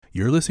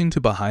You're listening to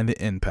Behind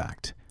the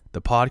Impact,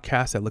 the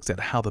podcast that looks at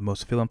how the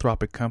most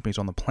philanthropic companies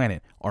on the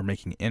planet are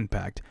making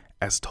impact,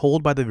 as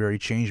told by the very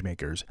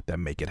changemakers that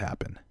make it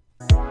happen.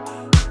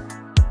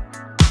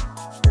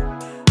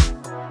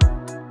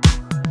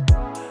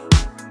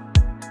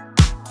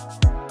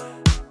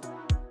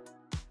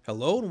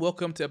 Hello and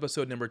welcome to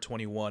episode number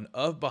 21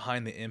 of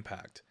Behind the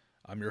Impact.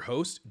 I'm your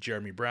host,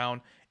 Jeremy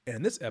Brown, and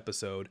in this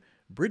episode,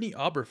 Brittany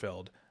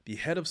Oberfeld, the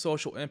head of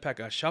social impact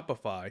at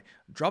Shopify,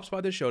 drops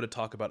by the show to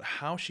talk about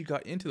how she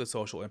got into the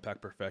social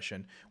impact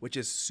profession, which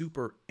is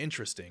super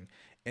interesting,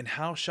 and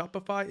how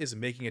Shopify is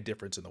making a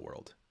difference in the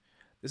world.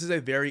 This is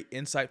a very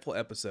insightful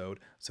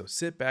episode, so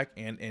sit back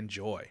and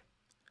enjoy.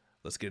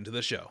 Let's get into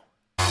the show.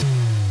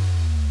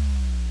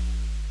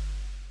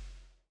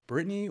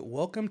 Brittany,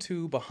 welcome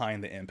to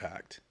Behind the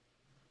Impact.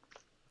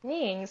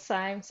 Thanks.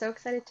 I'm so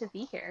excited to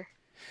be here.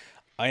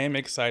 I am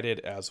excited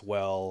as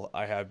well.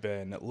 I have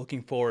been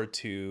looking forward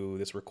to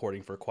this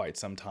recording for quite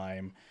some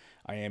time.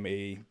 I am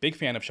a big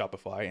fan of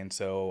Shopify, and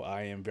so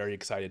I am very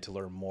excited to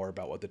learn more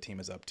about what the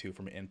team is up to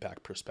from an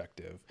impact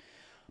perspective.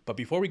 But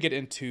before we get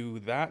into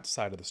that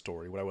side of the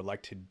story, what I would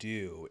like to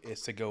do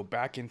is to go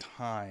back in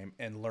time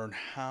and learn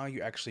how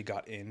you actually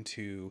got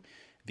into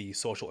the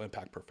social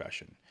impact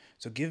profession.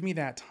 So give me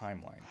that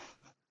timeline.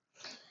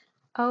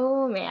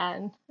 Oh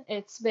man,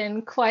 it's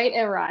been quite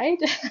a ride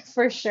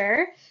for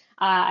sure.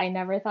 I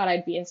never thought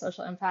I'd be in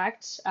social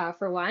impact.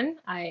 For one,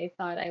 I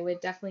thought I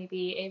would definitely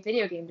be a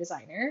video game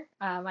designer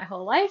my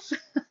whole life.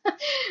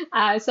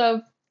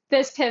 So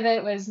this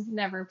pivot was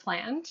never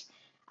planned.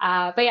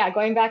 But yeah,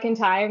 going back in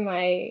time,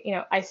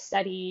 I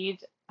studied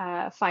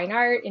fine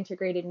art,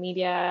 integrated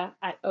media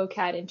at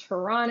OCAD in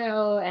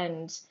Toronto,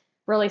 and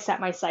really set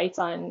my sights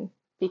on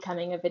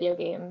becoming a video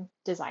game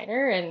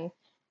designer. And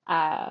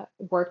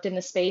worked in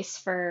the space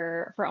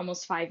for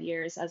almost 5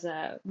 years as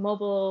a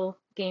mobile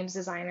games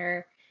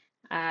designer,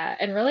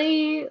 and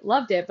really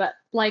loved it. But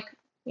like,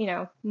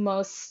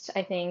 most,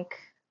 I think,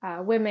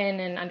 women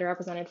and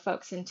underrepresented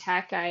folks in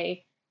tech,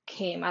 I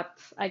came up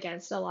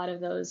against a lot of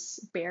those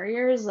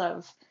barriers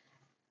of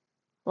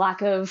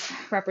lack of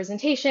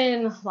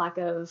representation, lack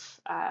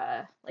of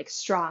like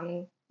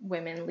strong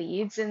women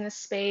leads in this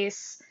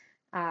space.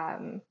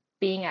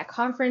 Being at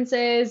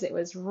conferences, it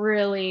was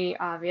really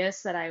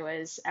obvious that I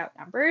was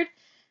outnumbered.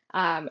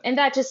 And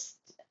that just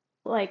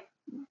like,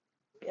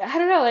 I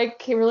don't know,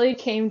 like it really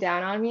came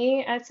down on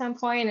me at some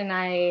point, and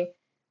I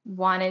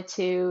wanted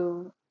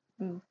to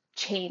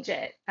change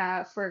it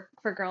for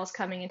girls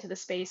coming into the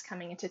space,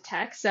 coming into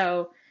tech.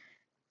 So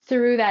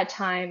through that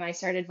time, I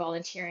started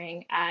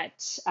volunteering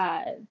at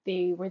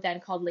they were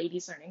then called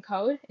Ladies Learning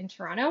Code in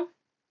Toronto.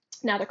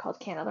 Now they're called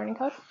Canada Learning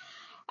Code.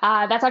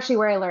 That's actually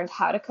where I learned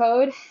how to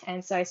code.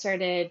 And so I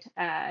started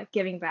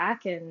giving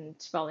back and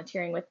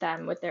volunteering with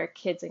them with their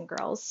kids and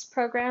girls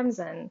programs,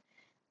 and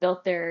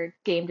built their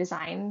game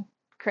design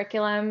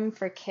curriculum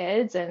for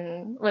kids,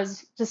 and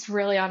was just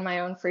really on my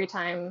own free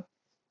time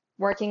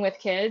working with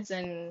kids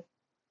and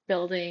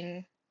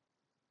building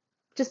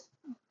just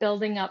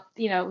building up,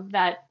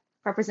 that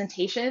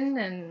representation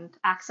and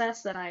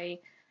access that I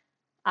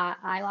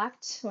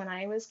lacked when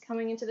I was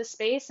coming into the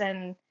space.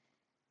 And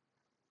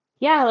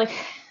yeah, like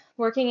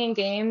working in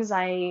games,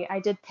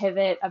 I did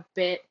pivot a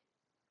bit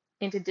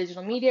into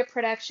digital media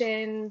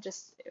production,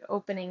 just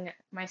opening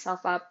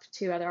myself up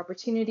to other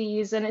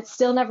opportunities, and it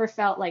still never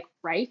felt like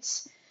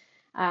right.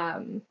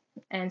 Um,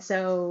 and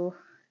so,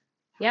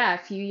 yeah, a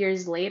few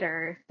years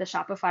later, the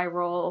Shopify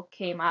role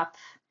came up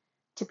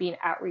to be an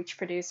outreach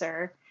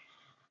producer,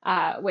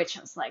 which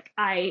I was like,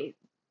 I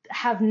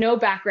have no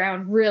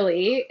background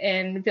really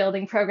in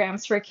building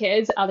programs for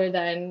kids other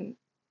than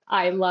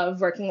I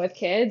love working with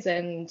kids,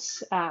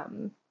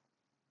 um,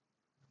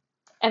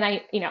 and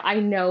I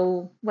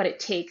know what it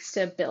takes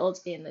to build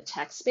in the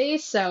tech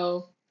space.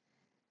 So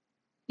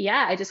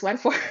yeah, I just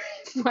went for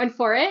it, went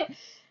for it.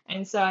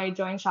 And so I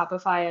joined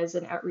Shopify as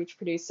an outreach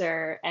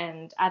producer,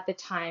 and at the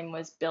time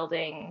was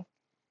building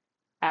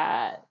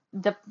uh,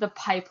 the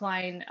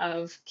pipeline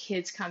of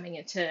kids coming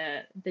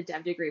into the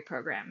dev degree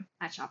program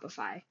at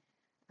Shopify,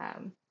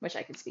 which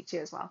I could speak to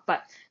as well.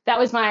 But that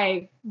was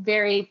my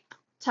very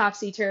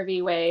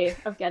topsy-turvy way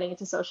of getting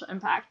into social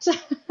impact,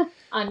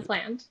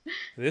 unplanned.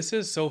 This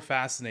is so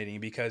fascinating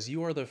because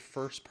you are the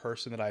first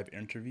person that I've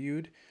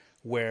interviewed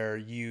where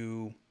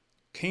you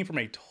came from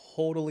a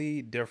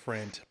totally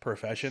different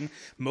profession.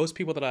 Most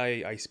people that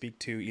I speak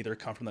to either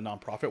come from the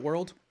nonprofit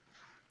world,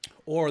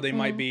 or they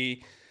might Mhm.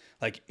 be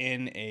like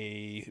in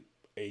a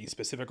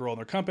specific role in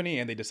their company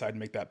and they decide to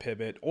make that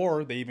pivot,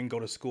 or they even go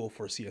to school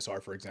for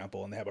CSR, for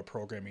example, and they have a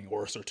programming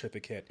or a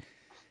certificate,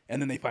 and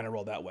then they find a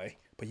role that way.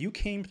 But you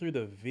came through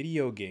the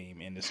video game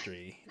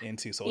industry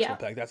into social Yeah.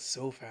 impact. That's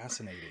so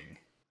fascinating.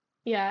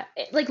 Yeah,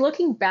 like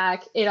looking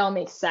back, it all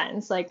makes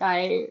sense. Like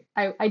I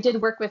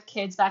did work with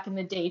kids back in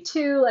the day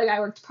too. Like I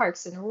worked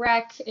Parks and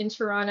Rec in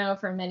Toronto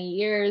for many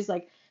years.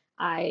 Like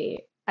I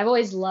I've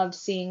always loved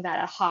seeing that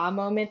aha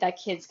moment that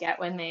kids get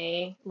when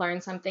they learn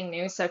something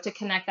new. So to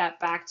connect that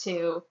back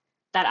to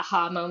that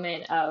aha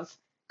moment of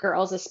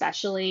girls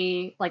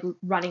especially like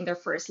running their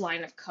first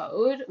line of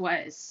code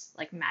was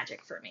like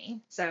magic for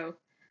me. So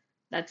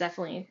that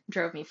definitely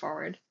drove me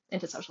forward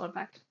into social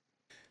impact.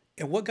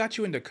 And what got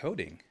you into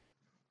coding?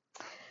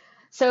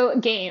 So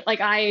game,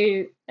 like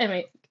I am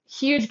a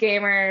huge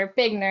gamer,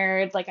 big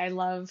nerd. Like I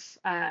love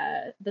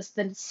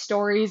the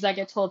stories that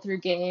get told through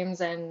games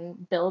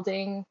and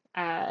building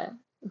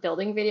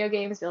video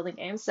games, building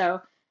games. So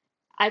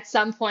at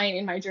some point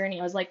in my journey,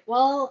 I was like,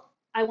 well,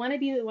 I want to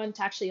be the one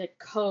to actually like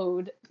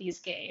code these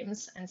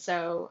games. And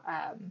so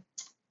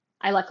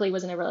I luckily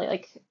was in a really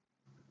like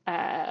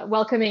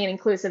welcoming and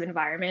inclusive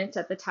environment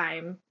at the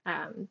time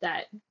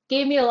that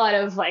gave me a lot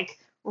of like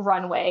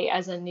runway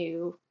as a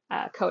new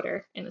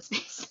coder in the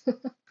space.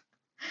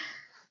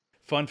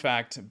 Fun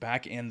fact,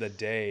 back in the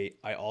day,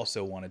 I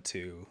also wanted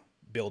to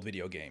build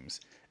video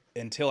games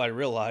until I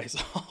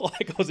realized all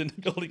I goes into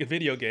building a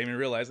video game and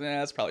realized,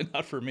 that's probably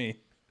not for me.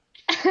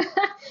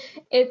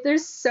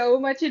 There's so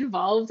much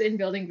involved in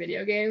building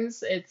video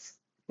games. It's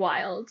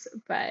wild,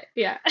 but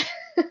yeah.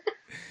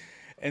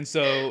 And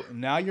so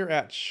now you're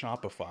at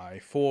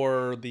Shopify.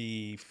 For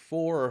the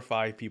 4 or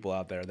 5 people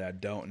out there that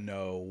don't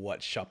know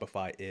what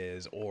Shopify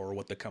is or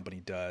what the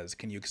company does,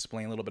 can you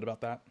explain a little bit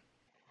about that?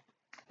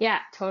 Yeah,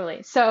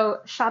 totally. So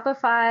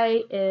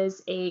Shopify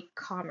is a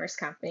commerce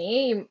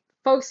company.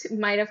 Folks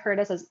might have heard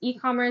us as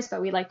e-commerce,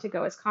 but we like to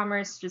go as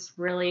commerce, just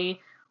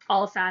really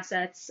all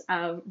facets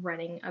of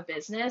running a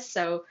business.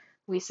 So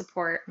we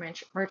support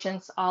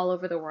merchants all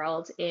over the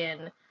world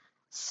in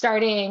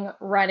starting,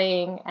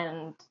 running,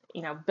 and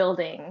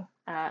building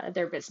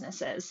their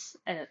businesses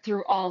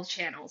through all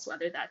channels,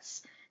 whether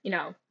that's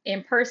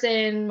in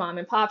person, mom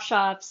and pop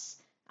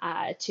shops,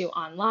 to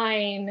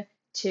online,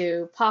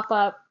 to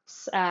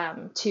pop-ups,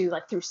 to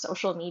like through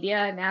social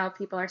media. Now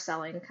people are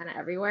selling kind of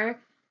everywhere.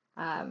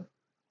 Um,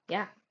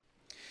 yeah.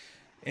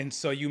 And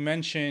so you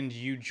mentioned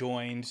you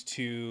joined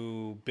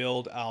to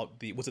build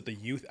out was it the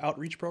youth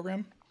outreach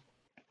program?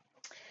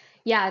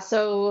 Yeah,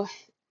 so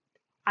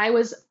I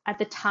was at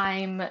the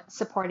time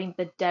supporting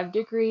the Dev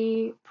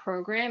Degree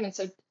program. And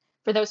so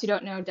for those who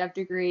don't know, Dev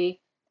Degree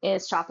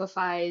is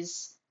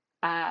Shopify's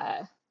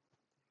uh,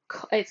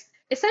 it's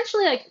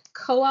essentially like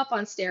co-op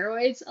on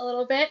steroids a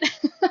little bit.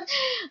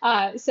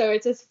 So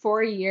it's this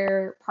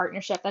 4-year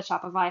partnership that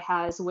Shopify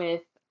has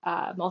with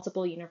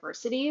multiple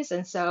universities.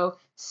 And so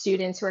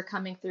students who are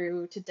coming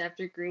through to Dev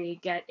Degree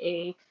get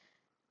a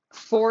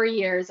 4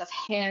 years of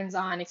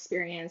hands-on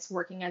experience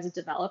working as a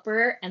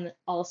developer and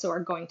also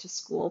are going to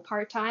school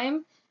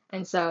part-time.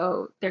 And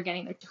so they're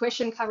getting their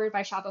tuition covered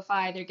by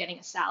Shopify, they're getting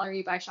a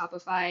salary by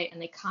Shopify,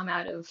 and they come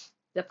out of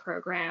the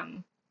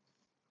program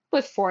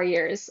with 4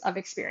 years of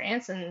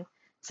experience. And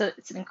so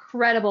it's an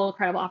incredible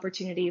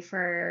opportunity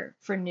for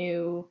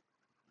new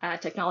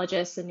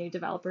technologists and new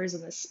developers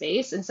in this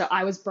space. And so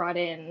I was brought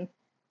in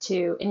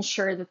to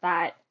ensure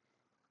that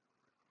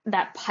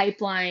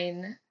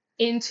pipeline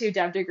into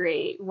Dev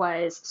Degree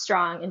was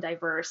strong and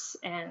diverse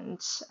and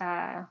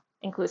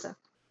inclusive.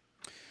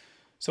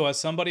 So as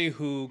somebody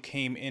who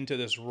came into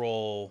this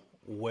role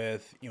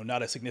with,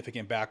 not a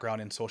significant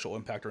background in social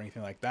impact or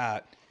anything like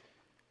that,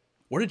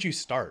 where did you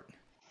start?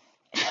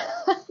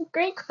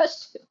 Great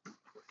question.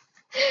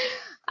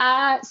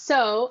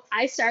 So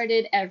I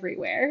started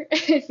everywhere.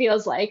 It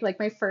feels like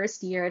my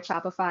first year at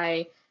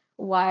Shopify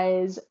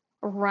was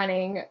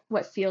running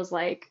what feels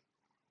like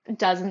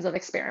dozens of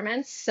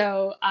experiments.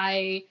 So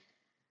I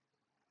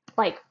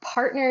like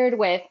partnered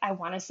with, I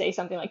want to say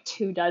something like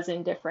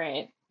 24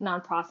 different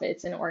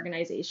nonprofits and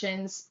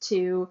organizations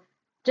to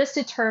just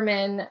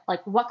determine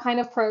like what kind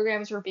of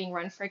programs were being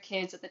run for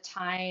kids at the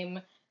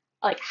time,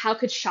 like how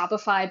could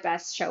Shopify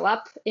best show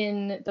up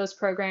in those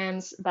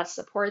programs, best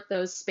support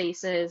those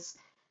spaces.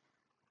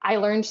 I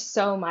learned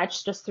so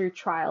much just through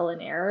trial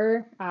and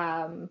error.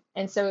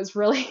 And so it was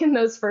really in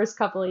those first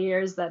couple of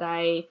years that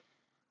I,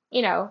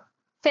 you know,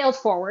 failed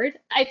forward,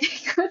 I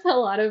think, with a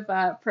lot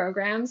of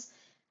programs.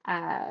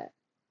 Uh,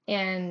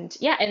 and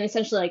yeah, and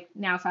essentially, like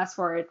now, fast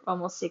forward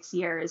almost 6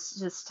 years,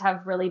 just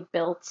have really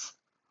built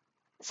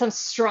some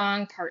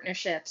strong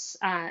partnerships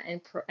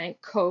and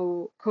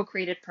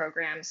co-created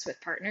programs with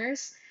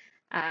partners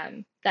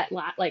that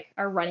like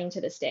are running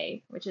to this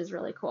day, which is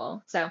really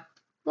cool. So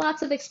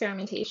lots of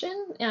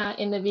experimentation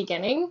in the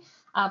beginning,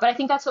 but I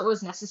think that's what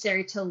was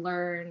necessary to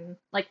learn,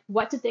 like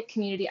what did the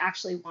community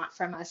actually want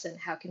from us and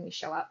how can we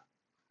show up?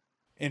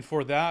 And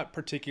for that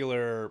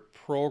particular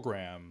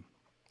program,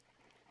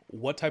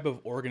 what type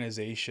of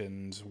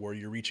organizations were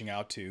you reaching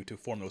out to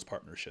form those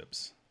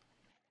partnerships?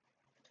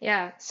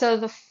 Yeah, so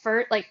the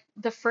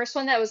first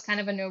one that was kind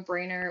of a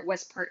no-brainer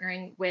was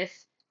partnering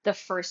with the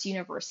first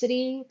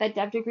university that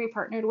Dev Degree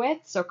partnered with.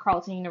 So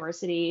Carleton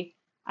University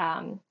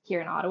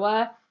here in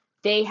Ottawa,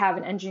 they have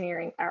an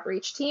engineering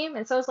outreach team.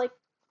 And so I was like,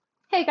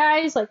 hey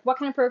guys, like what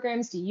kind of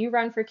programs do you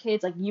run for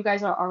kids? Like you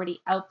guys are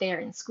already out there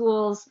in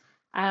schools.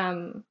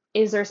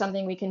 Is there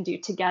something we can do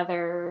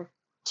together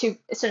to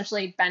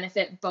essentially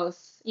benefit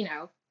both,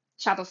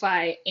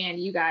 Shopify and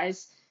you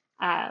guys?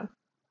 Um,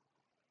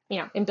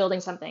 in building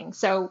something.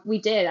 So we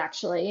did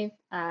actually.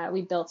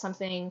 We built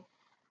something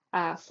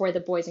for the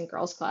Boys and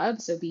Girls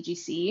Club, so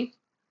BGC.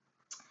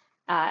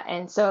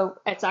 And so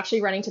it's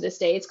actually running to this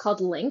day. It's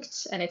called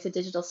Linked, and it's a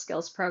digital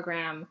skills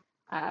program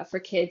for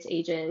kids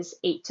ages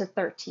 8 to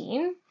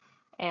 13.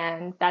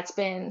 And that's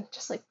been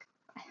just like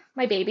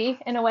my baby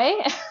in a way.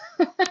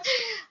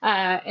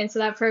 And so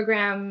that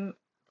program,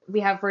 we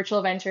have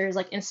virtual ventures,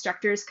 like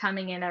instructors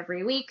coming in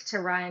every week to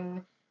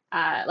run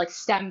like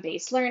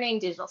STEM-based learning,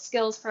 digital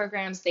skills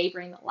programs. They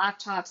bring the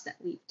laptops that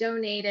we've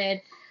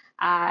donated.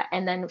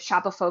 And then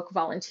Shop-a-Folk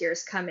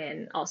volunteers come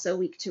in also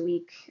week to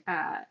week,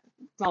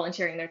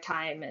 volunteering their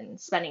time and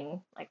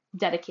spending like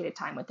dedicated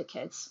time with the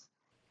kids.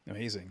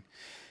 Amazing.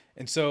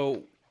 And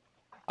so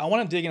I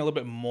want to dig in a little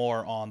bit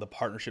more on the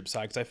partnership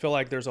side, because I feel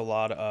like there's a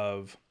lot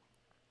of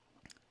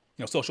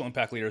social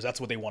impact leaders. That's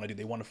what they want to do.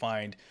 They want to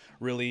find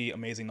really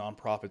amazing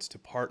nonprofits to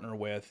partner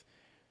with.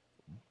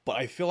 But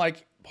I feel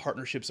like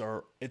partnerships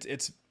are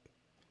it's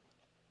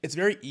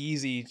very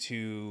easy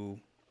to,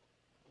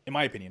 in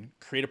my opinion,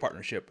 create a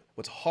partnership.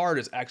 What's hard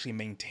is actually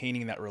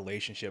maintaining that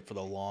relationship for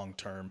the long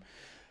term.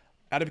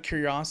 Out of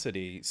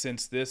curiosity,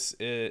 since this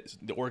is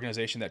the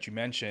organization that you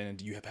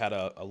mentioned, you have had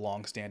a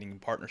long-standing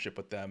partnership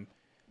with them.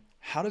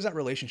 How does that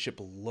relationship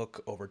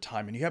look over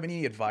time? And do you have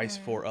any advice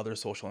for other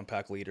social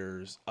impact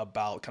leaders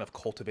about kind of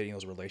cultivating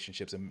those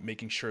relationships and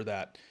making sure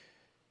that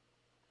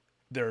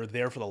they're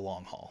there for the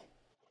long haul?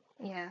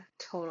 Yeah,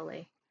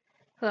 totally.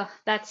 Ugh,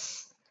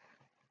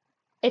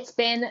 it's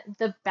been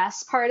the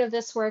best part of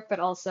this work,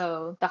 but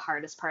also the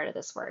hardest part of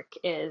this work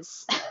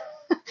is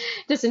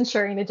just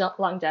ensuring the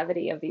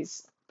longevity of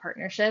these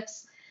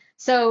partnerships.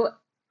 So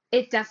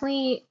it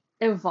definitely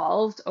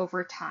evolved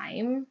over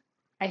time.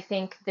 I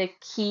think the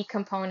key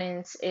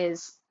components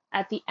is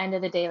at the end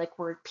of the day, like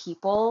we're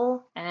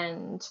people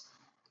and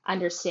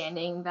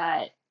understanding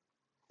that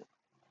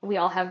we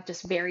all have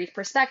just varied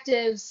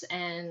perspectives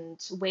and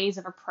ways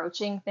of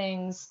approaching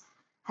things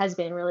has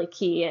been really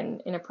key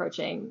in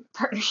approaching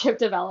partnership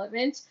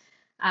development.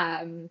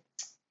 Um,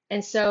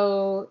 and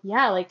so,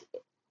 yeah, like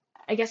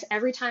I guess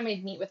every time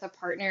I meet with a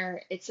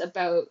partner, it's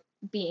about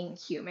being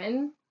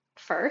human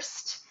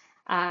first,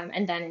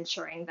 and then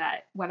ensuring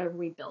that whatever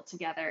we build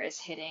together is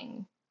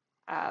hitting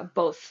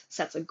both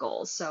sets of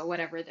goals. So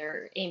whatever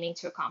they're aiming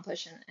to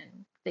accomplish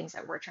and things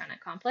that we're trying to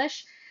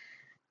accomplish.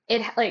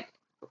 It like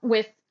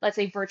with let's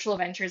say virtual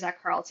ventures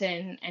at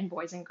Carleton and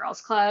Boys and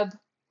Girls Club,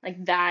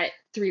 like that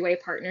three-way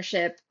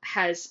partnership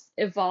has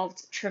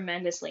evolved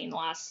tremendously in the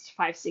last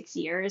 5, 6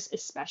 years,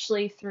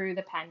 especially through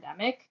the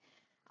pandemic.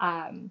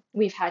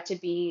 We've had to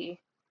be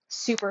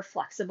super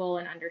flexible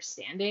and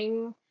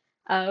understanding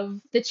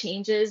of the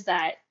changes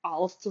that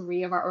all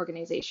three of our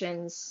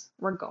organizations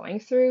were going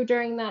through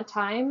during that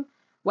time,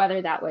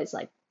 whether that was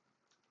like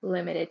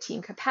limited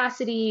team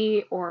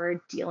capacity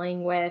or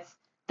dealing with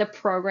the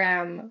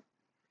program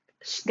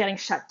getting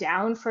shut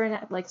down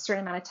for like a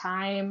certain amount of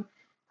time.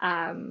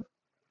 Um,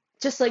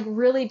 just like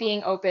really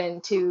being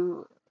open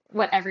to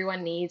what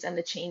everyone needs and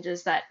the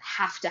changes that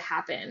have to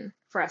happen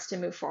for us to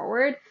move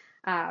forward.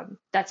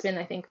 That's been,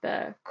 I think,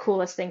 the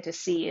coolest thing to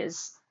see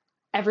is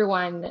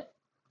everyone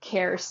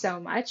cares so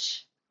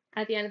much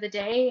at the end of the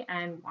day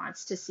and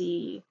wants to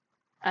see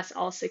us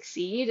all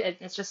succeed. And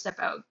it's just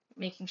about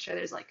making sure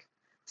there's like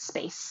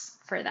space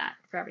for that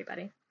for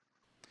everybody.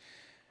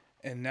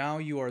 And now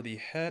you are the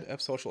head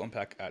of social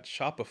impact at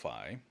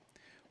Shopify.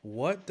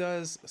 What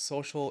does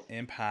social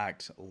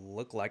impact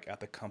look like at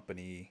the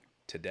company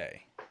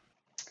today?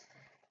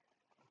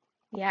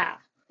 Yeah,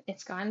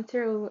 it's gone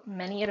through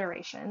many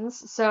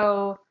iterations.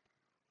 So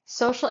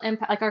social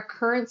impact, like our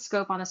current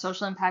scope on the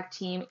social impact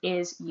team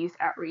is youth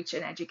outreach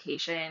and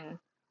education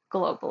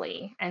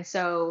globally. And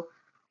so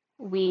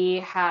we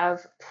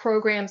have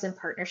programs and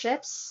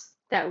partnerships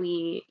that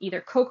we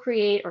either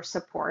co-create or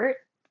support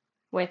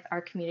with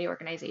our community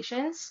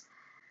organizations.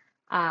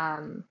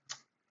 Um,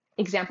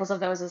 Examples of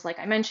those is like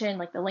I mentioned,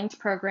 like the Linked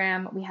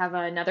program. We have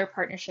another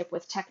partnership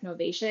with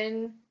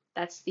Technovation.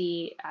 That's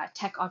the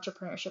tech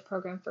entrepreneurship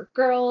program for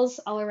girls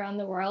all around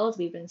the world.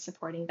 We've been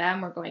supporting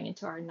them. We're going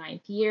into our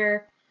 9th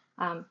year.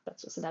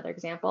 That's just another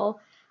example.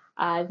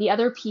 The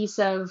other piece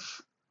of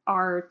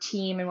our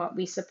team and what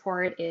we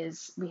support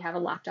is we have a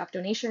laptop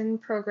donation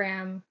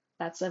program.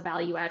 That's a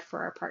value add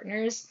for our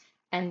partners.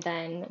 And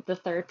then the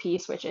third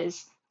piece, which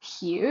is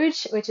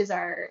huge, which is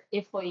our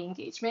employee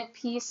engagement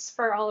piece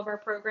for all of our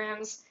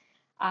programs.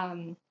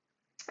 Um,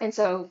 and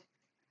so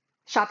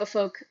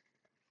Shop-a-Folk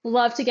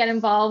love to get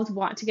involved,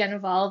 want to get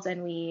involved,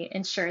 and we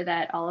ensure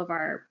that all of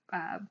our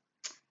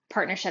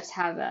partnerships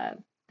have a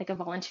like a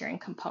volunteering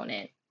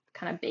component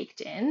kind of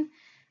baked in.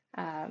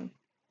 Um,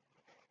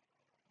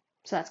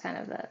 so that's kind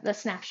of the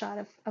snapshot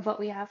of what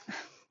we have.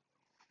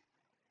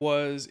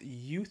 Was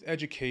youth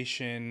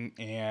education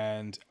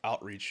and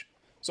outreach.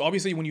 So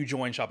obviously when you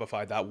joined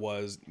Shopify, that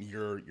was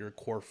your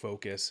core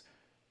focus.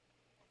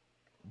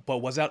 But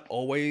was that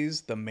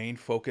always the main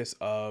focus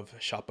of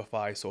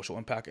Shopify social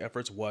impact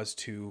efforts, was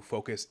to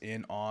focus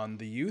in on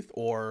the youth,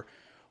 or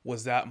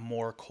was that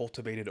more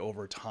cultivated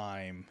over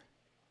time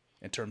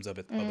in terms of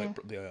it, of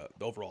Mm. the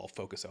overall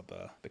focus of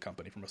the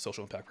company from a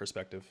social impact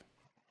perspective?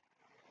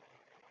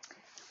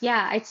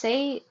 Yeah, I'd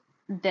say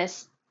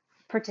this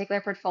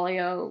particular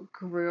portfolio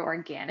grew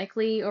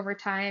organically over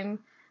time,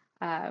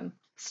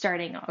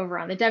 starting over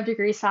on the dev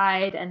degree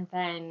side and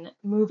then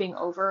moving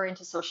over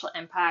into social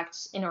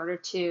impact in order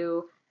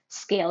to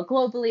scale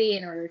globally,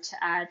 in order to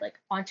add like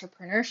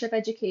entrepreneurship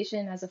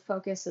education as a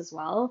focus as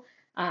well.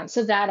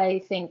 So that I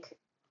think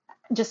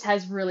just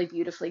has really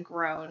beautifully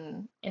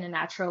grown in a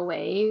natural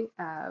way,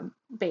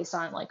 based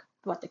on like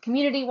what the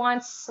community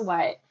wants,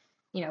 what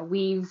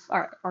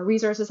our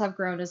resources have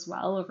grown as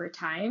well over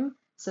time.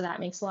 So that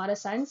makes a lot of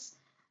sense.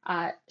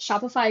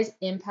 Shopify's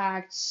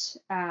impact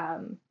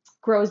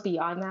grows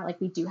beyond that. Like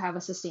we do have a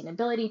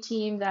sustainability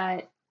team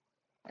that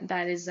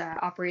is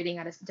operating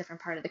at a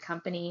different part of the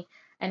company,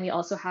 and we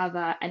also have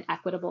an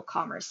equitable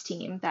commerce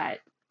team that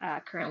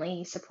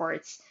currently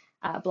supports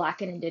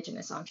Black and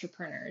Indigenous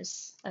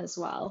entrepreneurs as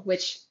well,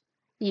 which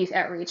youth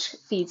outreach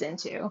feeds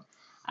into.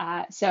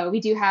 So we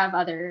do have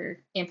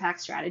other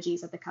impact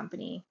strategies at the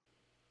company.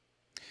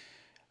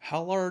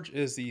 How large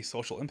is the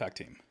social impact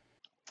team?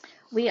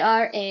 We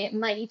are a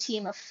mighty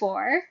team of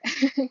four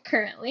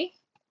currently.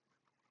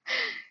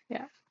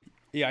 Yeah.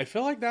 Yeah, I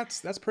feel like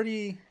that's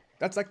pretty.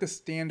 That's like the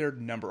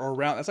standard number, or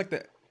around. That's like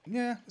the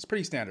yeah, it's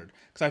pretty standard.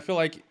 Because I feel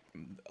like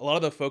a lot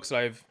of the folks that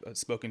I've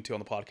spoken to on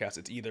the podcast,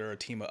 it's either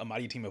a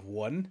mighty team of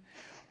one,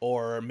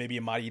 or maybe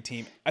a mighty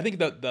team. I think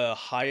the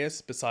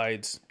highest,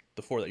 besides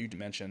the four that you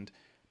mentioned,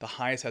 the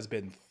highest has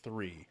been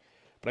three.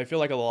 But I feel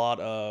like a lot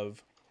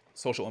of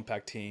social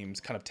impact teams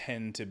kind of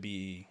tend to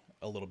be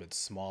a little bit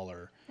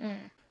smaller. Mm.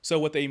 So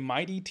with a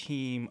mighty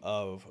team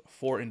of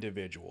four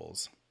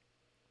individuals,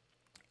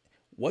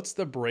 what's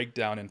the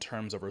breakdown in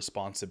terms of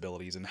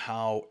responsibilities, and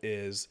how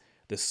is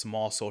this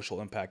small social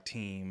impact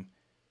team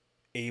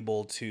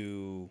able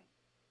to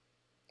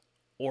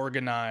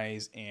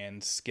organize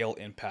and scale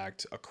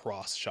impact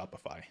across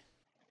Shopify?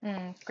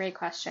 Great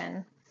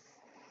question.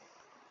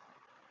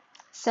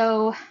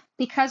 So,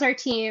 because our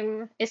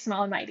team is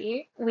small and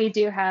mighty, we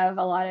do have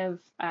a lot of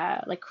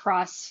like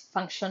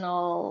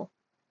cross-functional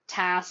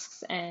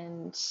tasks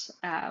and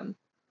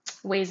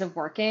ways of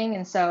working.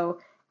 And so,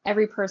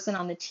 every person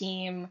on the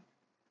team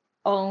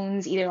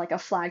owns either like a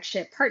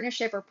flagship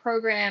partnership or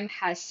program,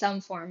 has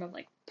some form of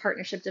like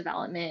partnership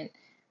development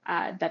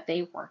that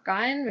they work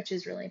on, which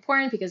is really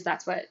important because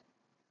that's what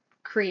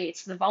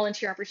creates the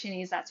volunteer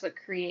opportunities, that's what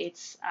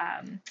creates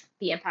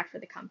the impact for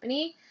the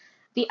company.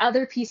 The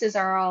other pieces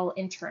are all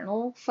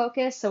internal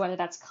focus. So whether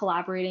that's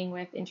collaborating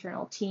with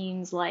internal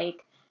teams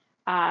like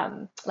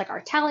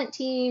our talent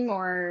team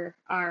or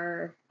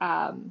our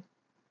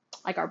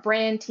like our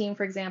brand team,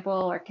 for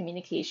example, or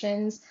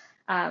communications,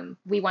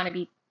 we want to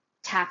be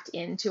tapped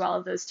into all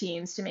of those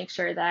teams to make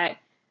sure that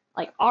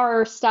like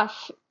our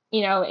stuff,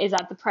 is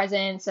at the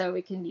present so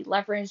it can be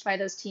leveraged by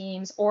those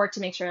teams, or to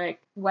make sure like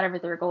whatever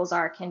their goals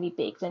are can be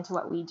baked into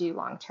what we do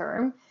long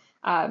term.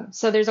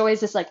 So there's always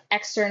this like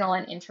external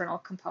and internal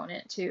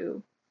component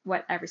to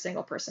what every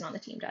single person on the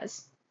team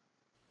does.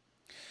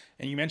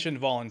 And you mentioned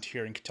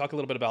volunteering. Can you talk a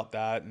little bit about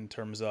that in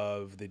terms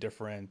of the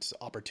different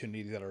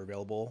opportunities that are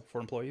available for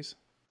employees?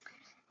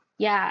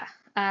 Yeah,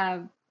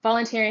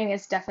 volunteering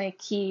is definitely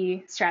a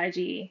key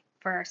strategy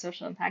for our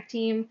social impact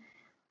team.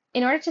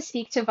 In order to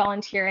speak to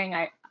volunteering,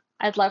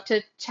 I'd love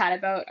to chat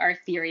about our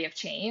theory of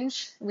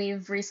change.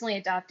 We've recently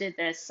adopted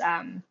this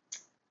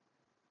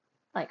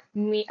like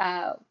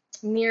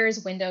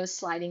mirrors, windows,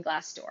 sliding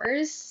glass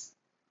doors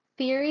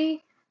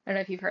theory. I don't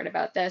know if you've heard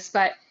about this,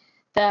 but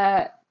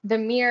the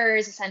mirror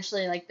is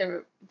essentially like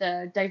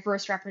the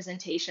diverse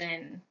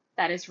representation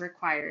that is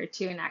required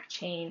to enact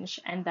change,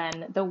 and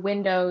then the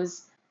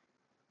windows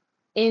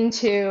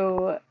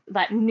into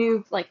that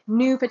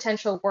new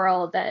potential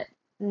world, that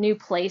new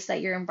place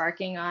that you're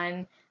embarking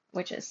on,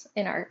 which is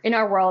in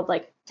our world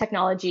like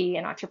technology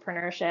and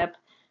entrepreneurship,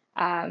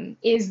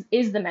 is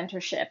the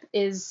mentorship,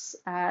 is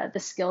the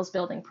skills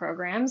building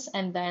programs,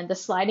 and then the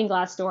sliding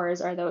glass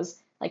doors are those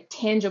like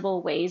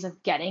tangible ways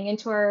of getting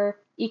into our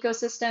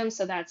ecosystem.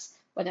 So that's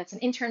whether it's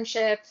an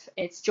internship,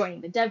 it's joining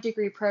the dev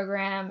degree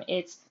program,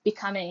 it's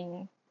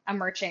becoming a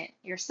merchant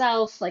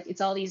yourself. Like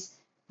it's all these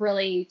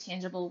really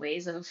tangible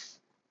ways of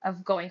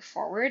going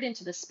forward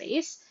into the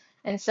space.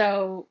 And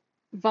so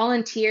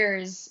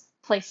volunteers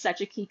play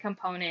such a key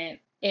component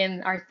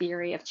in our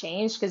theory of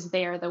change because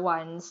they are the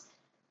ones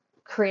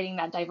creating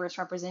that diverse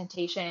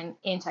representation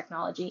in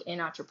technology, in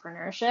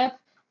entrepreneurship.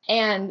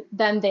 And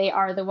then they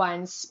are the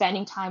ones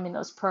spending time in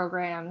those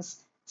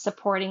programs,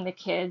 supporting the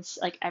kids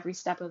like every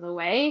step of the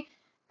way.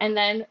 And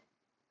then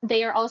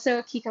they are also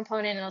a key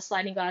component in those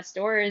sliding glass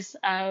doors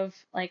of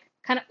like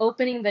kind of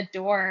opening the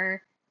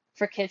door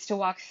for kids to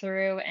walk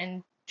through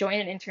and join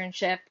an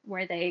internship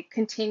where they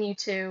continue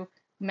to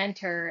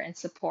mentor and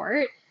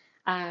support.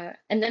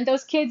 And then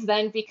those kids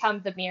then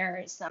become the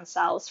mirrors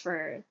themselves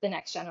for the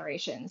next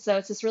generation. So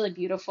it's this really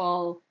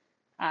beautiful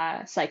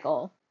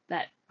cycle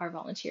that our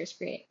volunteers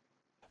create.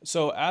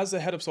 So, as the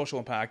head of social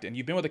impact, and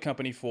you've been with the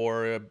company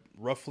for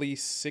roughly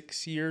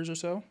 6 years or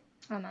so,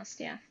 Almost,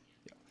 yeah.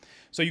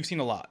 so you've seen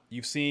a lot.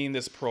 You've seen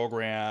this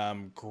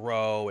program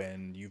grow,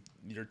 and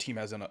your team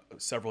has done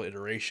several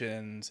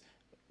iterations,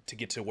 to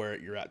get to where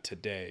you're at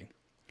today.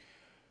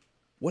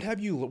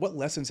 What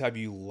lessons have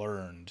you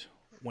learned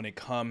when it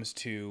comes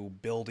to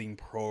building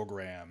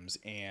programs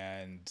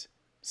and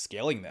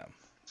scaling them?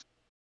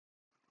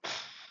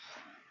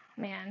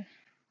 Man,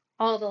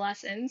 all the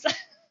lessons.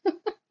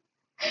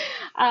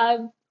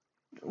 Um,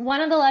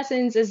 One of the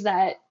lessons is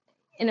that,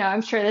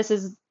 I'm sure this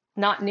is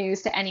not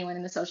news to anyone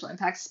in the social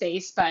impact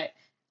space, but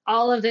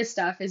all of this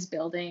stuff is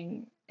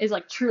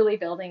like truly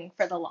building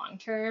for the long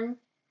term.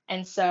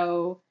 And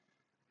so,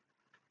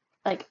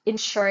 like,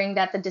 ensuring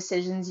that the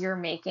decisions you're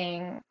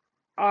making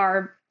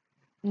are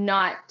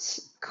not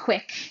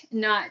quick,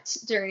 not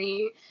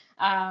dirty.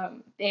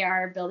 They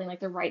are building like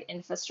the right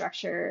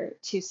infrastructure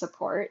to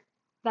support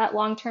that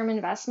long-term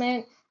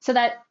investment. So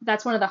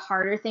that's one of the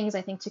harder things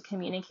I think to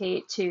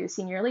communicate to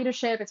senior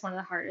leadership. It's one of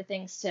the harder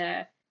things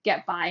to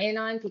get buy-in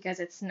on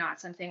because it's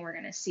not something we're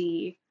going to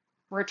see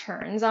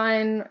returns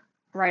on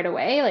right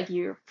away. Like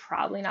you're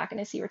probably not going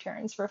to see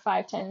returns for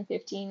 5, 10,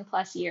 15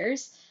 plus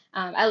years,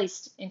 at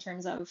least in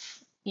terms of,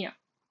 you know,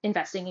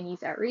 investing in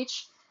youth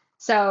outreach.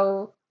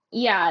 So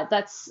yeah,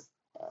 that's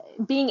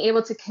being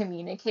able to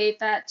communicate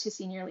that to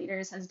senior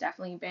leaders has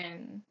definitely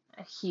been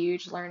a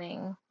huge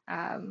learning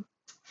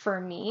for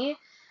me,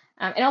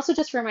 and also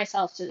just for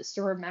myself to just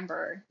to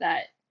remember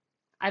that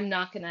I'm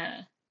not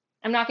gonna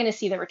I'm not gonna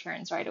see the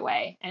returns right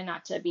away, and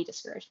not to be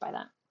discouraged by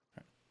that.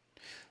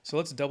 So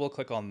let's double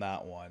click on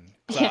that one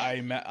because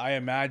Yeah, I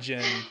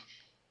imagine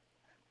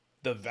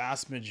the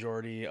vast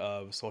majority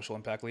of social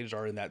impact leaders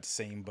are in that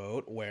same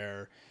boat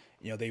where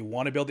they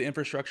want to build the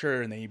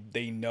infrastructure and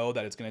they know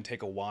that it's going to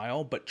take a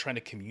while, but trying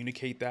to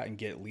communicate that and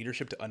get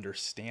leadership to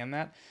understand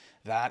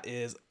that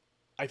is,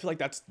 I feel like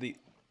that's the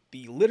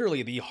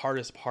literally the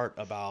hardest part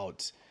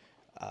about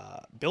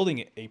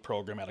building a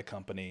program at a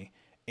company.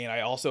 And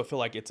I also feel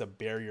like it's a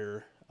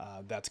barrier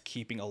that's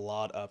keeping a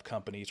lot of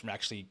companies from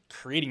actually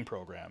creating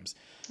programs.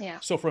 yeah.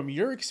 So from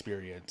your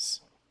experience,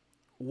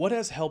 what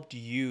has helped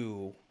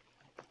you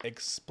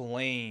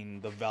explain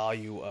the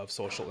value of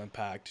social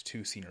impact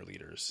to senior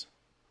leaders?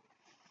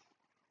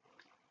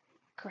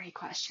 Great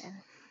question.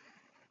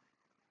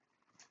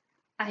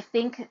 I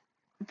think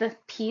the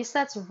piece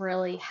that's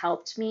really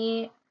helped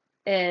me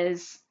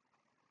is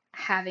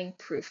having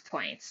proof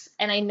points.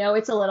 And I know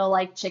it's a little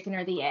like chicken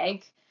or the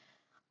egg,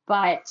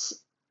 but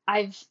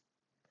I've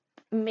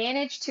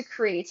managed to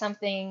create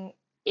something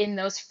in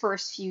those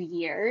first few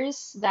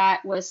years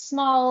that was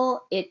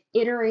small. It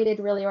iterated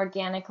really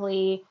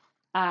organically.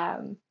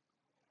 Um,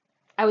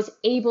 I was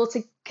able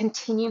to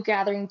continue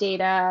gathering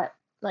data,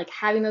 like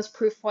having those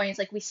proof points.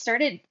 I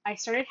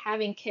started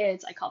having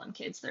kids. I call them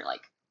kids. They're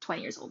like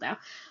 20 years old now,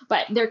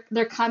 but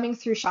they're coming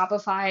through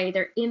Shopify.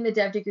 They're in the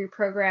Dev Degree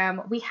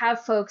program. We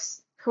have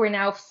folks who are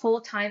now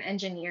full-time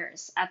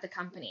engineers at the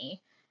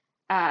company,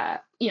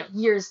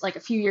 years, like a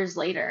few years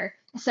later.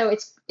 So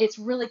it's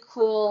really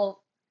cool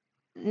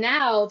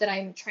now that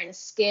I'm trying to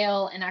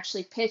scale and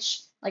actually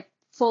pitch like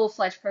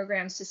full-fledged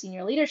programs to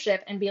senior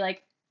leadership and be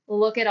like,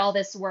 look at all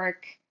this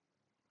work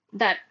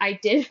that I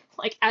did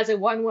like as a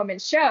one-woman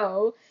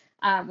show,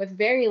 with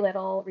very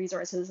little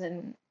resources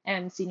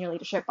and senior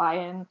leadership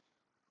buy-in,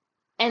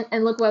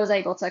 and look what I was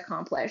able to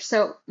accomplish.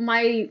 So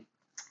my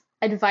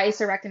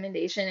advice or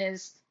recommendation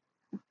is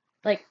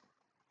like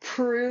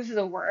prove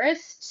the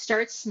worth,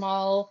 start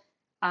small.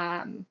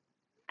 Um,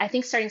 I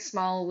think starting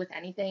small with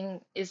anything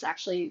is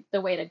actually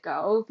the way to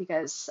go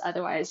because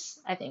otherwise,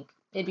 I think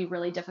it'd be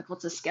really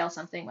difficult to scale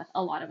something with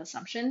a lot of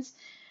assumptions.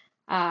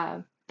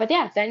 But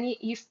yeah, then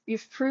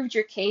you've proved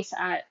your case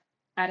at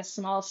a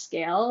small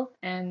scale,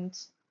 and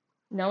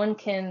no one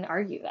can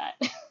argue that.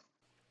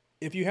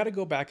 If you had to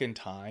go back in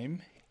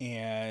time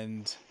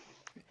and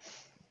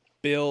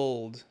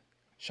build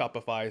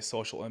Shopify's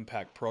social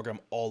impact program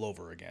all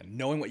over again,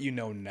 knowing what you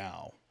know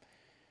now,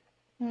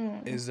 Hmm.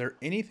 is there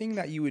anything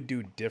that you would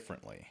do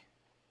differently?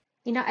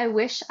 I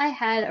wish I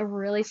had a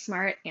really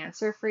smart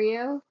answer for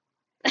you,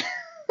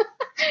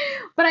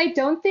 but I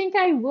don't think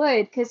I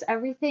would because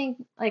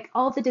everything, like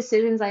all the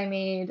decisions I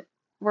made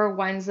were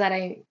ones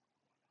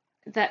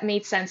that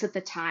made sense at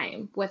the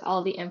time with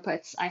all the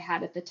inputs I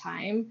had at the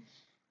time.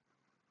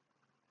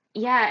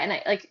 Yeah,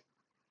 and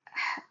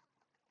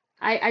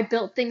I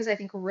built things I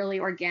think really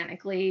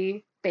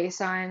organically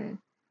based on,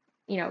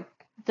 you know,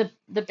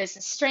 the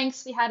business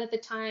strengths we had at the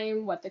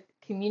time, what the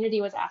community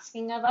was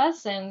asking of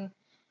us, and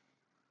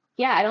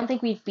yeah, I don't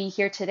think we'd be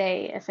here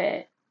today if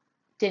it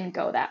didn't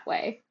go that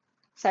way.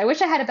 So I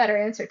wish I had a better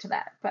answer to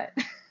that, but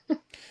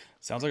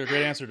Sounds like a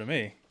great answer to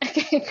me.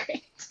 okay,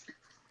 great.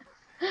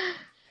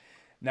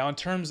 Now, in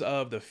terms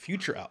of the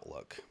future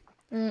outlook,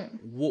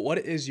 Mm, what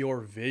is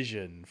your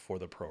vision for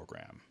the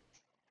program?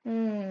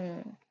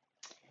 mm.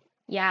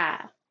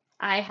 Yeah,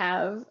 I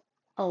have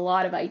a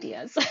lot of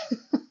ideas.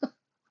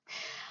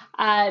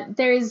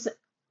 There's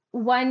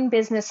one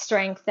business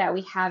strength that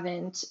we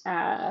haven't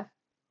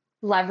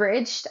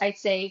leveraged, I'd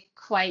say,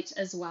 quite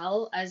as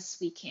well as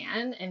we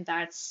can, and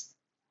that's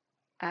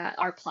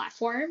our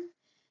platform.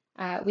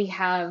 Uh, we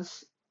have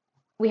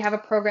we have a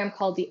program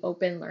called the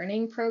Open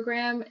Learning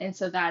Program, and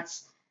so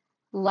that's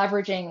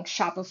leveraging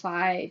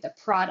Shopify, the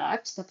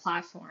product, the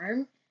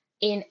platform,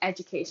 in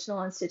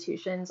educational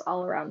institutions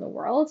all around the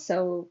world.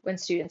 So when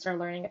students are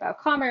learning about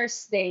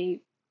commerce,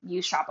 they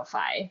use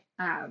Shopify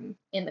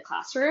in the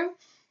classroom.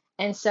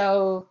 And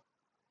so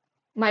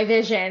my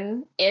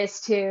vision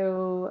is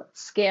to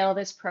scale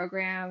this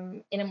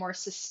program in a more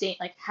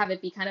like have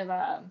it be kind of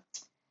a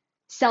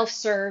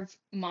self-serve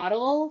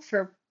model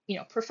for,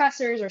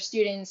 professors or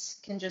students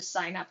can just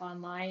sign up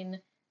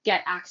online,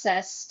 get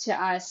access to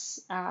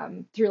us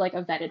through like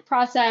a vetted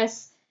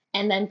process,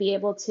 and then be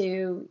able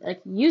to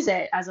like use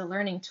it as a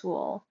learning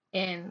tool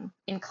in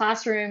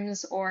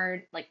classrooms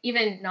or like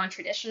even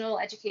non-traditional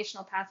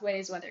educational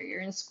pathways, whether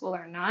you're in school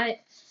or not.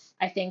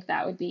 I think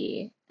that would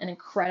be an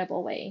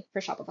incredible way for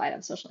Shopify to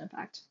have social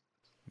impact.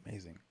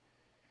 Amazing.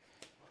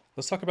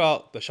 Let's talk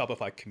about the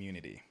Shopify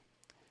community.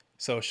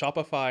 So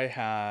Shopify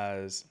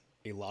has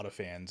a lot of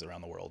fans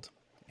around the world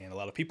and a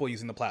lot of people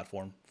using the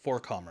platform for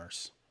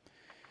commerce.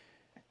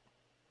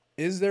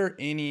 Is there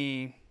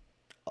any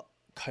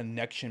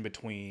connection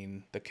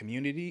between the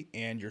community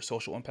and your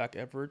social impact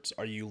efforts?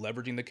 Are you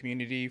leveraging the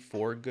community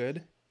for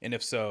good? And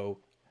if so,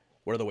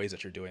 what are the ways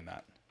that you're doing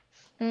that?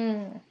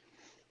 Mm.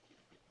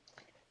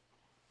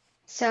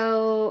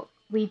 So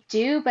we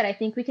do, but I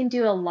think we can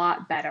do a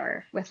lot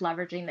better with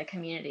leveraging the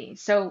community.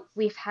 So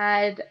we've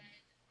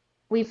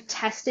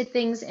tested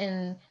things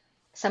in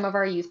some of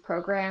our youth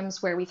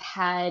programs where we've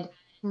had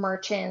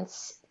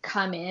merchants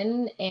come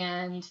in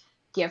and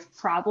give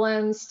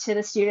problems to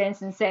the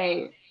students and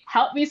say,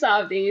 help me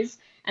solve these.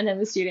 And then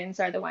the students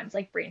are the ones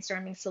like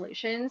brainstorming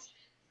solutions.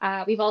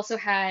 We've also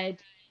had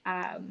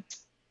um,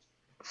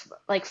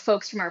 like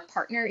folks from our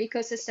partner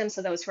ecosystem,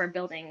 so those who are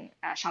building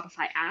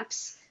Shopify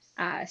apps,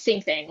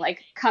 same thing,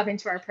 like come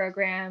into our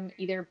program,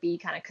 either be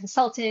kind of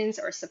consultants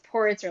or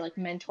supports or like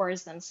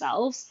mentors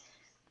themselves.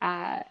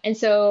 And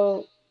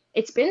so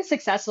it's been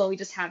successful. We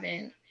just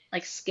haven't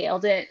like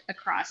scaled it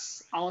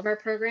across all of our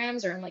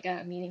programs or in like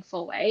a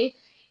meaningful way.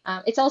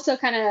 It's also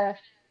kind of,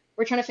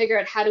 we're trying to figure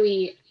out how do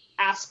we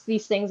ask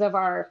these things of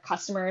our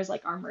customers,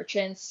 like our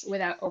merchants,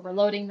 without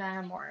overloading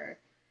them or,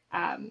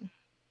 um,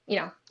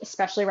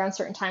 especially around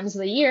certain times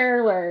of the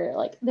year where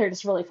like they're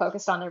just really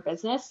focused on their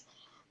business.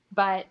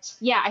 But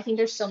yeah, I think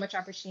there's so much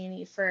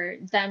opportunity for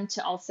them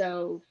to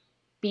also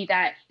be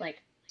that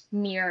like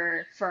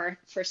mirror for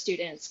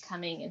students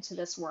coming into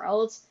this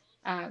world,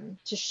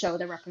 to show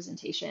the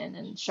representation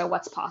and show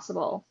what's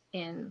possible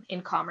in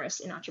commerce,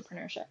 in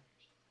entrepreneurship.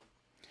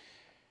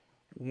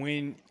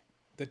 When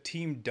the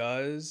team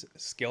does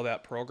scale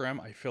that program,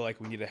 I feel like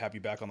we need to have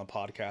you back on the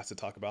podcast to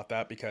talk about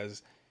that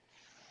because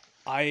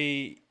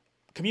I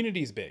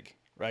community is big,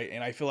 right?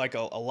 And I feel like a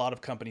lot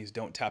of companies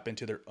don't tap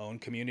into their own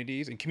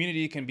communities, and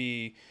community can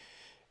be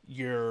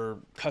your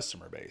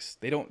customer base.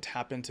 They don't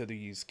tap into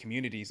these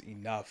communities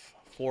enough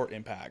for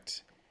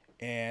impact.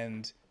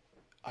 And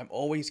I'm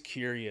always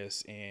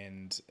curious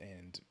and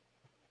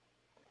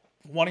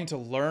wanting to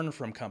learn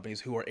from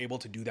companies who are able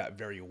to do that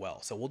very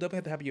well. So we'll definitely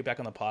have to have you back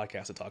on the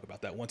podcast to talk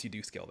about that once you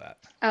do scale that.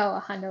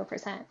 Oh,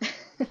 100%.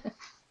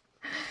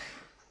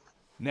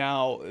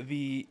 Now,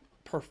 the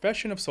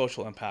profession of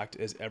social impact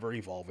is ever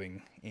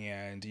evolving,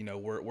 and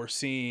we're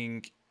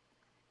seeing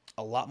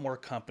a lot more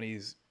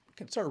companies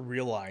can start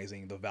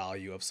realizing the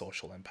value of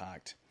social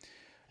impact.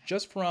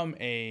 Just from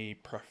a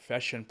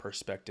profession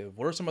perspective,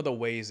 what are some of the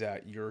ways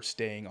that you're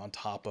staying on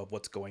top of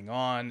what's going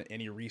on?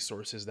 Any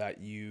resources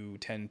that you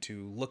tend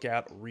to look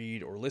at,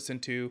 read, or listen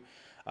to,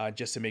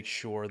 just to make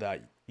sure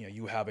that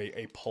you have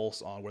a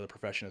pulse on where the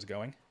profession is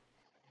going?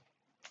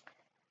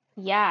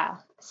 Yeah.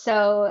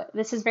 So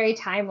this is very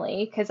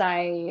timely because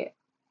I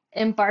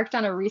embarked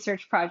on a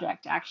research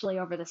project actually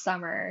over the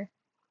summer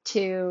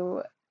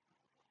to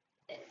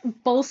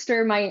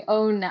bolster my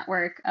own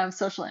network of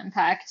social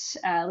impact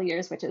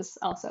leaders, which is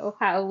also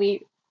how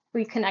we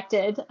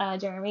connected,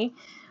 Jeremy.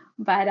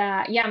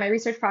 But yeah, my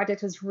research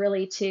project was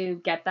really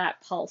to get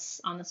that pulse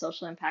on the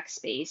social impact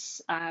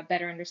space,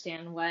 better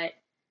understand what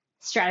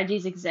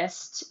strategies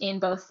exist in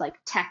both like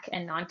tech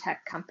and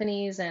non-tech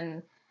companies,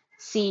 and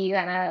see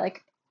kind of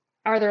like,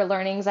 are there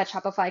learnings that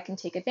Shopify can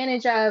take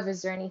advantage of?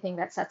 Is there anything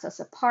that sets us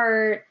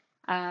apart?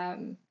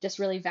 Just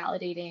really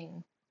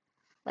validating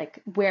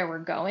like where we're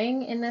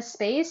going in this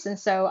space. And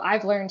so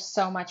I've learned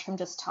so much from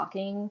just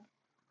talking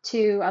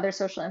to other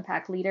social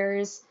impact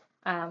leaders.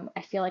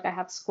 I feel like I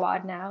have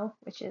squad now,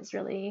 which is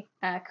really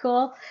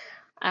cool.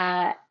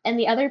 And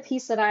the other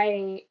piece that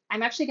I'm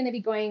actually going to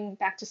be going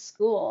back to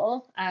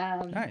school,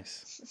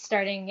 Nice.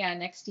 starting, yeah,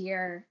 next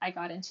year. I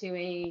got into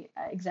a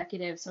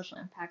executive social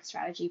impact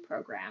strategy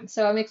program.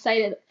 So I'm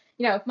excited.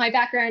 My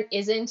background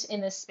isn't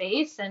in this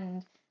space,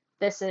 and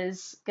this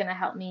is going to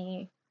help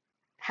me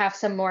have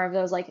some more of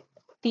those like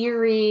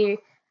theory,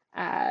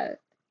 uh,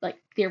 like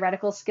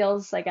theoretical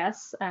skills, I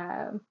guess,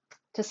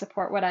 to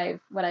support what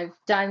I've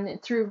done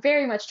through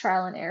very much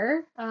trial and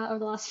error over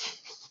the last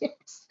few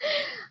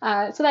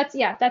years. So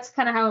that's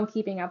kind of how I'm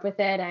keeping up with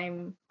it.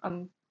 I'm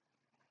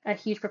a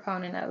huge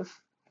proponent of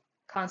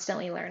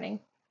constantly learning.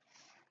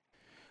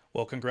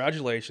 Well,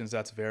 congratulations.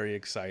 That's very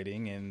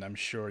exciting. And I'm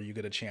sure you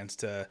get a chance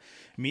to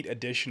meet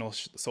additional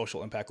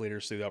social impact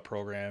leaders through that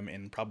program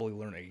and probably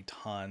learn a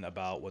ton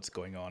about what's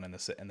going on in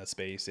the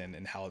space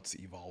and how it's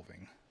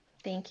evolving.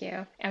 Thank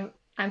you.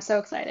 I'm so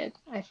excited.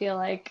 I feel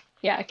like,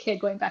 yeah, a kid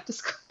going back to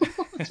school,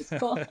 which is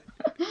cool.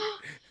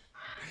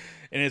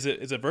 And is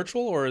it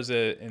virtual or is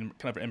it kind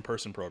of an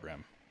in-person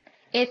program?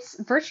 It's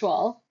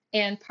virtual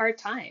and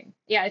part-time.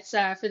 Yeah, it's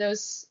for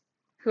those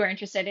who are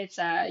interested, it's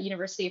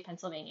University of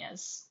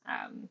Pennsylvania's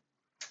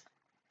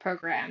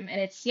program,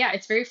 and it's yeah,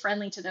 it's very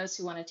friendly to those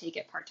who want to take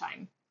it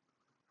part-time,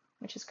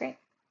 which is great.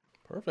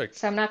 Perfect.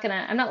 So I'm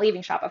not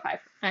leaving Shopify.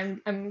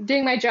 I'm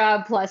doing my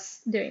job plus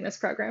doing this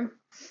program.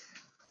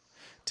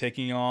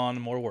 Taking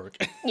on more work.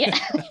 Yeah.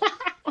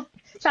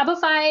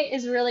 Shopify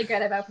is really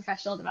good about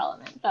professional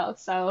development though.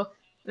 So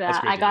That's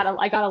great to hear.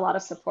 I got a lot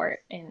of support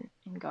in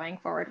going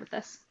forward with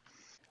this.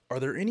 Are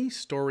there any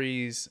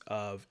stories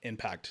of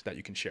impact that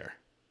you can share?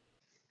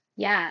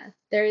 Yeah,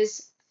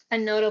 there's a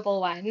notable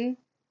one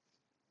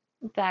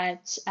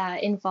that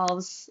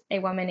involves a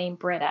woman named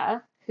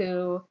Britta,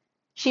 who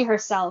she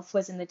herself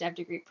was in the Dev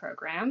Degree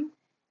program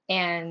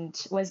and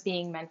was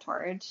being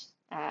mentored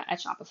at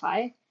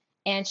Shopify.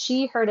 And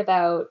she heard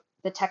about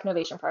the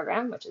Technovation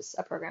program, which is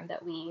a program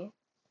that we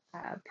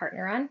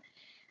partner on,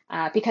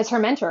 because her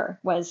mentor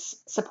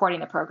was supporting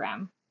the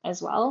program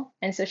as well.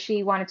 And so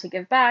she wanted to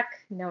give back,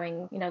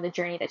 knowing, the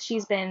journey that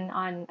she's been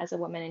on as a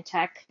woman in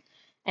tech.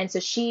 And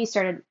so she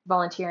started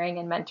volunteering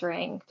and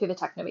mentoring through the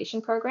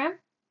Technovation program.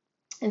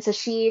 And so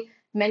she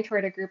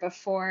mentored a group of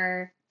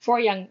four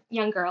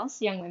young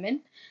girls, young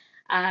women,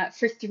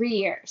 for 3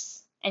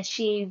 years. And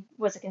she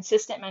was a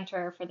consistent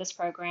mentor for this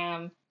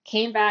program,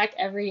 came back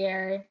every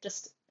year,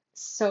 just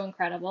so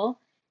incredible.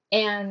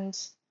 And,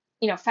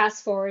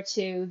 fast forward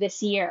to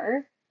this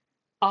year,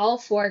 all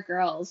four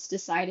girls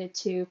decided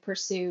to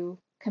pursue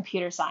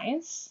computer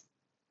science.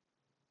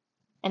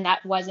 And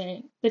that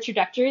wasn't the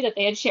trajectory that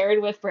they had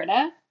shared with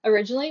Britta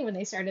originally when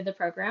they started the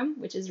program,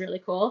 which is really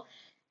cool.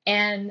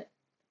 And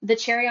the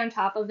cherry on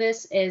top of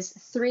this is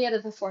three out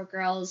of the four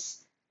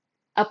girls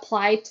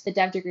applied to the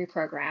Dev Degree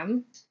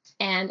program,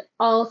 and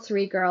all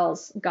three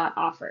girls got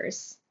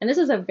offers. And this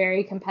is a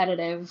very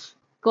competitive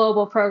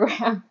global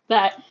program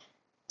that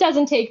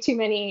doesn't take too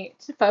many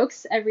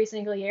folks every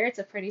single year. It's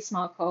a pretty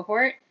small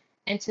cohort.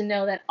 And to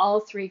know that all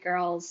three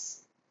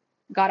girls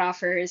got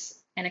offers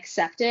and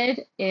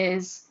accepted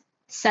is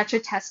such a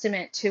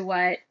testament to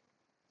what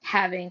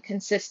having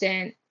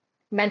consistent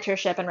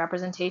mentorship and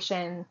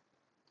representation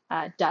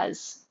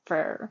does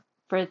for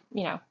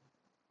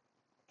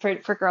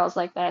girls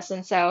like this.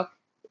 And so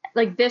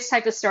like this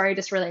type of story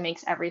just really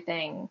makes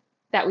everything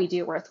that we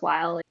do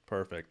worthwhile.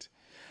 Perfect.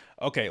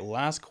 Okay,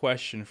 last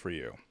question for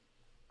you.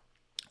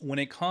 When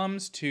it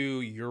comes to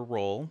your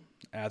role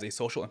as a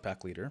social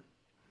impact leader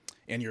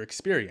and your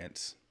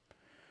experience,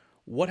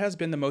 what has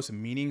been the most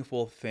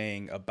meaningful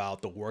thing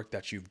about the work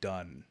that you've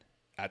done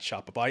at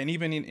Shopify and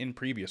even in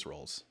previous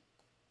roles?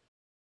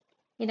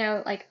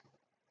 Like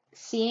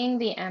seeing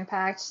the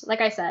impact,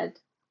 like I said,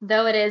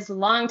 though it is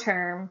long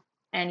term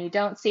and you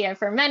don't see it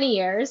for many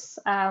years,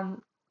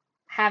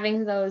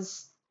 having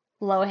those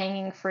low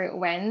hanging fruit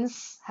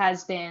wins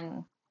has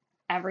been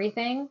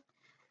everything.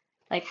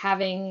 Like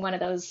having one of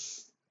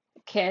those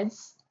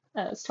kids,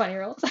 those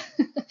 20-year-olds,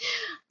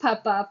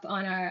 pop up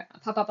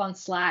on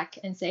Slack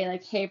and say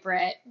like, "Hey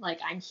Britt, like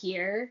I'm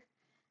here,"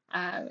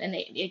 and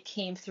it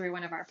came through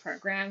one of our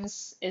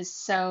programs is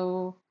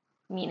so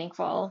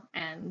meaningful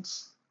and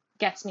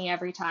gets me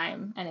every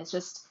time. And it's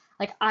just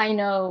like I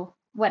know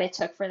what it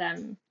took for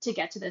them to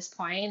get to this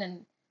point,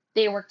 and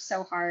they worked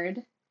so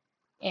hard,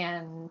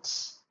 and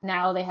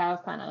now they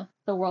have kind of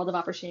the world of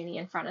opportunity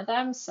in front of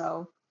them.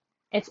 So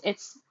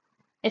it's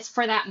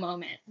for that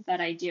moment that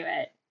I do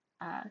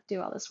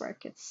all this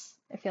work. It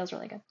feels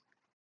really good.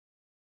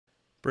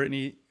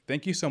 Brittany,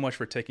 thank you so much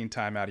for taking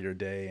time out of your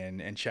day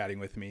and chatting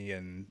with me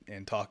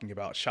and talking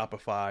about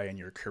Shopify and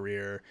your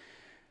career.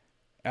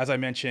 As I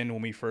mentioned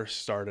when we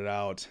first started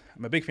out,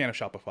 I'm a big fan of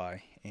Shopify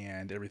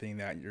and everything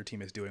that your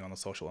team is doing on the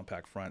social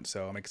impact front.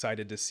 So I'm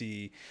excited to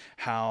see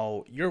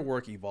how your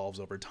work evolves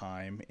over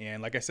time.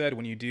 And like I said,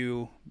 when you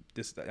do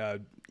this,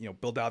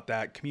 build out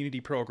that community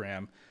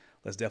program,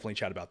 let's definitely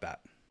chat about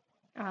that.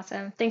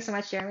 Awesome. Thanks so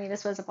much, Jeremy.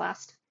 This was a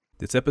blast.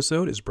 This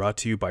episode is brought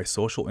to you by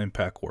Social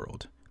Impact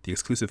World, the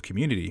exclusive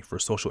community for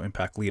social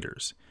impact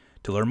leaders.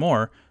 To learn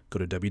more, go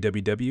to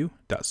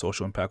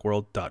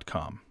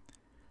www.socialimpactworld.com.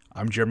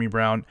 I'm Jeremy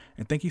Brown,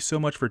 and thank you so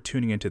much for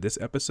tuning into this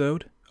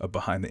episode of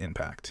Behind the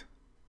Impact.